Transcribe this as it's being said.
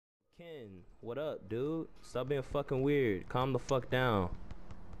Ken, what up, dude? Stop being fucking weird. Calm the fuck down.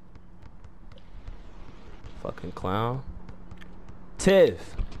 Fucking clown.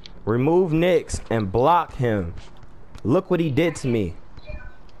 Tiff, remove Nix and block him. Look what he did to me.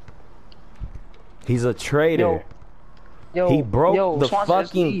 He's a traitor. He broke the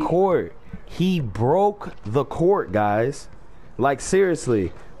fucking court. He broke the court, guys. Like,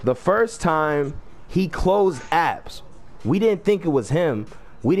 seriously. The first time he closed apps, we didn't think it was him.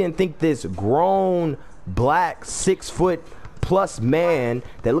 We didn't think this grown, black, 6-foot-plus man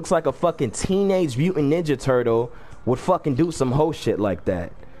that looks like a fucking Teenage Mutant Ninja Turtle would fucking do some hoe shit like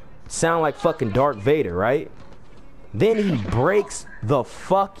that. Sound like fucking Darth Vader, right? Then he breaks the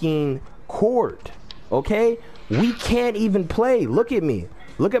fucking court, okay? We can't even play. Look at me.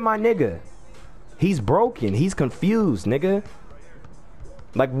 Look at my nigga. He's broken. He's confused, nigga.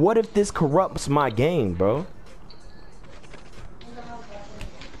 Like, what if this corrupts my game, bro?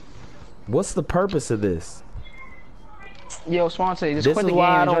 What's the purpose of this? Yo, SwantE, this is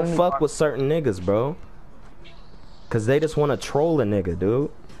why I don't fuck with certain niggas, bro. Cause they just want to troll a nigga, dude.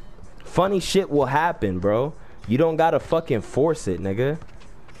 Funny shit will happen, bro. You don't gotta fucking force it, nigga.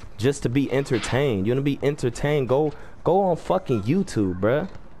 Just to be entertained. You wanna be entertained? Go on fucking YouTube, bruh.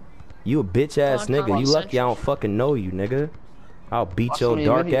 You a bitch ass nigga. You lucky I don't fucking know you, nigga. I'll beat your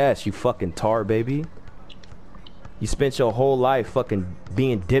dark ass, you fucking tar, baby. You spent your whole life fucking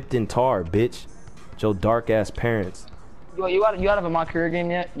being dipped in tar, bitch. Your dark ass parents. You out of a My Career game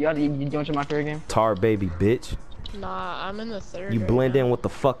yet? You joined your My Career game? Tar baby, bitch. Nah, I'm in the third. You blend in with the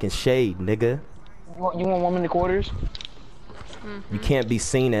fucking shade, nigga. You want woman in the quarters? You can't be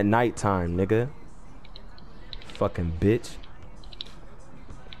seen at nighttime, nigga. Fucking bitch.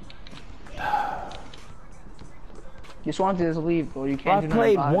 You just wanted to leave, bro. You can't. I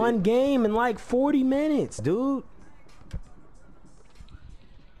played one game in like 40 minutes, dude.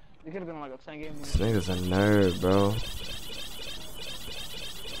 You could have been like a 10-game. This nigga's a nerd, bro.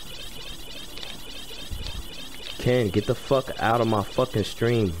 Ken, get the fuck out of my fucking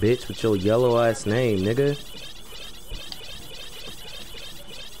stream, bitch, with your yellow ass name, nigga.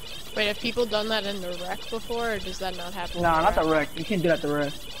 Wait, have people done that in the rec before, or does that not happen? Nah, not the rec. You can't do that at the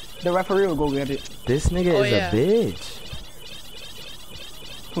rec. The referee will go get it. This nigga is a bitch.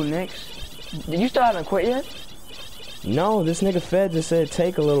 Who, Nix? Did you still haven't quit yet? No, this nigga Fed just said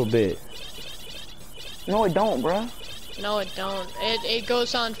take a little bit. No, it don't, bro. No, it don't. It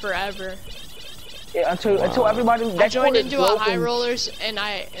goes on forever. Yeah, until everybody. I joined into a high rollers and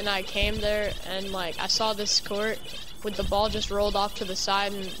I came there and like I saw this court with the ball just rolled off to the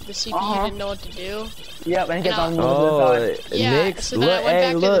side and the CPU didn't know what to do. Yep, and he gets on the side. Yeah, Nix, so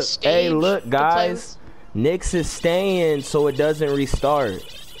then look, look, guys. Nix is staying so it doesn't restart.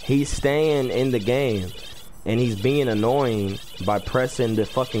 He's staying in the game. And he's being annoying by pressing the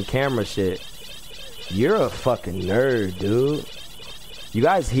fucking camera shit. You're a fucking nerd, dude. You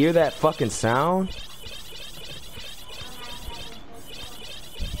guys hear that fucking sound?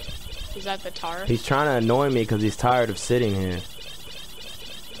 Is that the tar? He's trying to annoy me because he's tired of sitting here.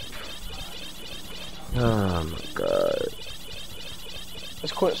 Oh my god.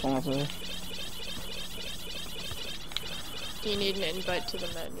 Let's quit, SwantE. Do you need an invite to the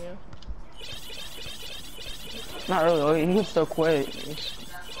menu? Not really. He can still quit.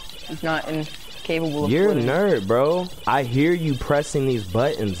 He's not incapable of You're quitting. a nerd, bro. I hear you pressing these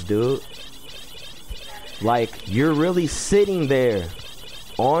buttons, dude. Like, you're really sitting there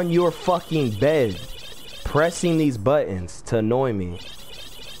on your fucking bed pressing these buttons to annoy me.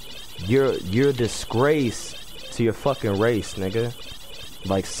 You're a disgrace to your fucking race, nigga.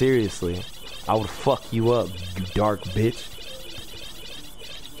 Like, seriously. I would fuck you up, you dark bitch.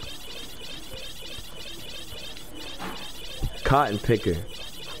 Cotton picker.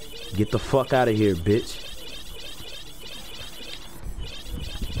 Get the fuck out of here, bitch.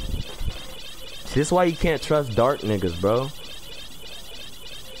 See, this is why you can't trust dark niggas, bro.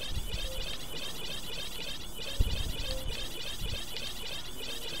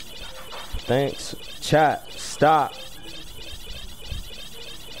 Thanks. Chat. Stop.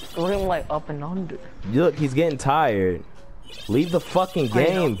 We're him like up and under. Look, he's getting tired. Leave the fucking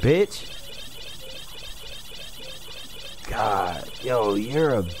game, bitch. God, yo,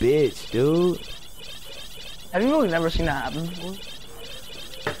 you're a bitch, dude. Have you really never seen that happen before?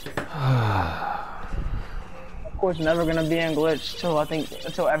 Of course, never gonna be in glitch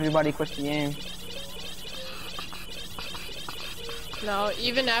until everybody quits the game. No,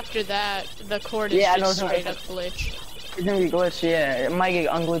 even after that, the court is just straight up glitch. It's gonna be glitch, yeah. It might get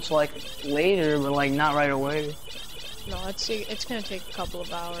unglitched like later, but like not right away. No, it's gonna take a couple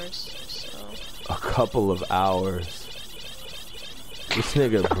of hours. So. A couple of hours. This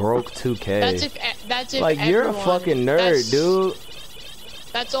nigga broke 2K. That's if like you're a fucking nerd, dude.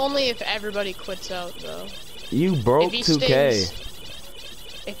 That's only if everybody quits out, though. You broke 2K.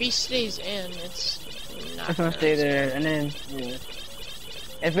 If he stays in, it's not gonna stay there, and then yeah.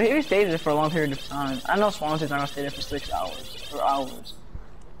 If he stays there for a long period of time, I know Swan's not gonna stay there for 6 hours or hours.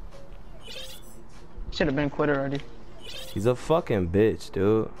 Should have been quit already. He's a fucking bitch,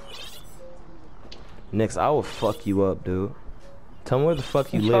 dude. Next, I will fuck you up, dude. Tell me where the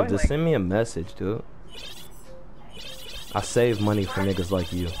fuck you live. Just send me a message, dude. I save money for niggas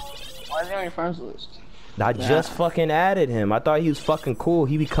like you. Why is he on your friends list? I just fucking added him. I thought he was fucking cool.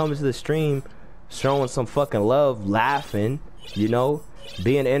 He be coming to the stream, showing some fucking love, laughing, you know,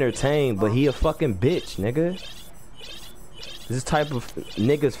 being entertained. But he a fucking bitch, nigga. This type of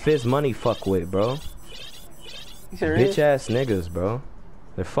niggas Fizz money fuck with, bro. Bitch ass niggas, bro.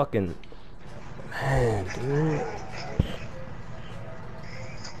 They're fucking. Man, dude.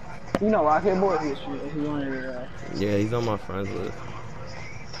 You know Rocket Boy? He's on your, yeah, he's on my friends list.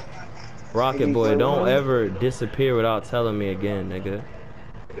 Rocket Boy, don't ever disappear without telling me again, nigga.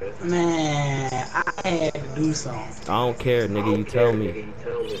 Man, I had to do something. I don't care, nigga. You tell me.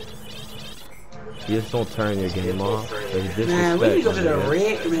 You just don't turn your game off. Man, we need to go to the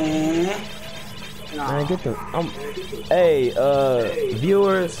wreck, man. Nah. Man, get the. Hey,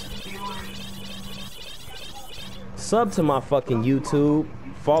 viewers. Sub to my fucking YouTube.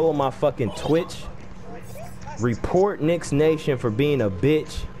 Follow my fucking Twitch. Report Nick's Nation for being a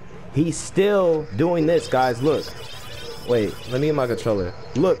bitch. He's still doing this, guys. Look. Wait, let me get my controller.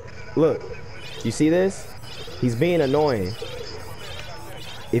 Look. You see this? He's being annoying.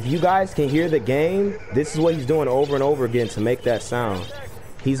 If you guys can hear the game, this is what he's doing over and over again to make that sound.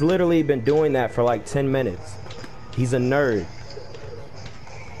 He's literally been doing that for like 10 minutes. He's a nerd.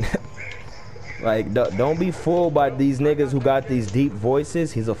 Like, don't be fooled by these niggas who got these deep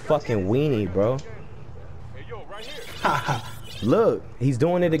voices. He's a fucking weenie, bro. Look, he's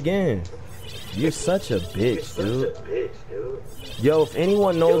doing it again. You're such a bitch, dude. Yo, if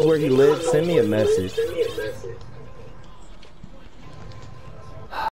anyone knows where he lives, send me a message.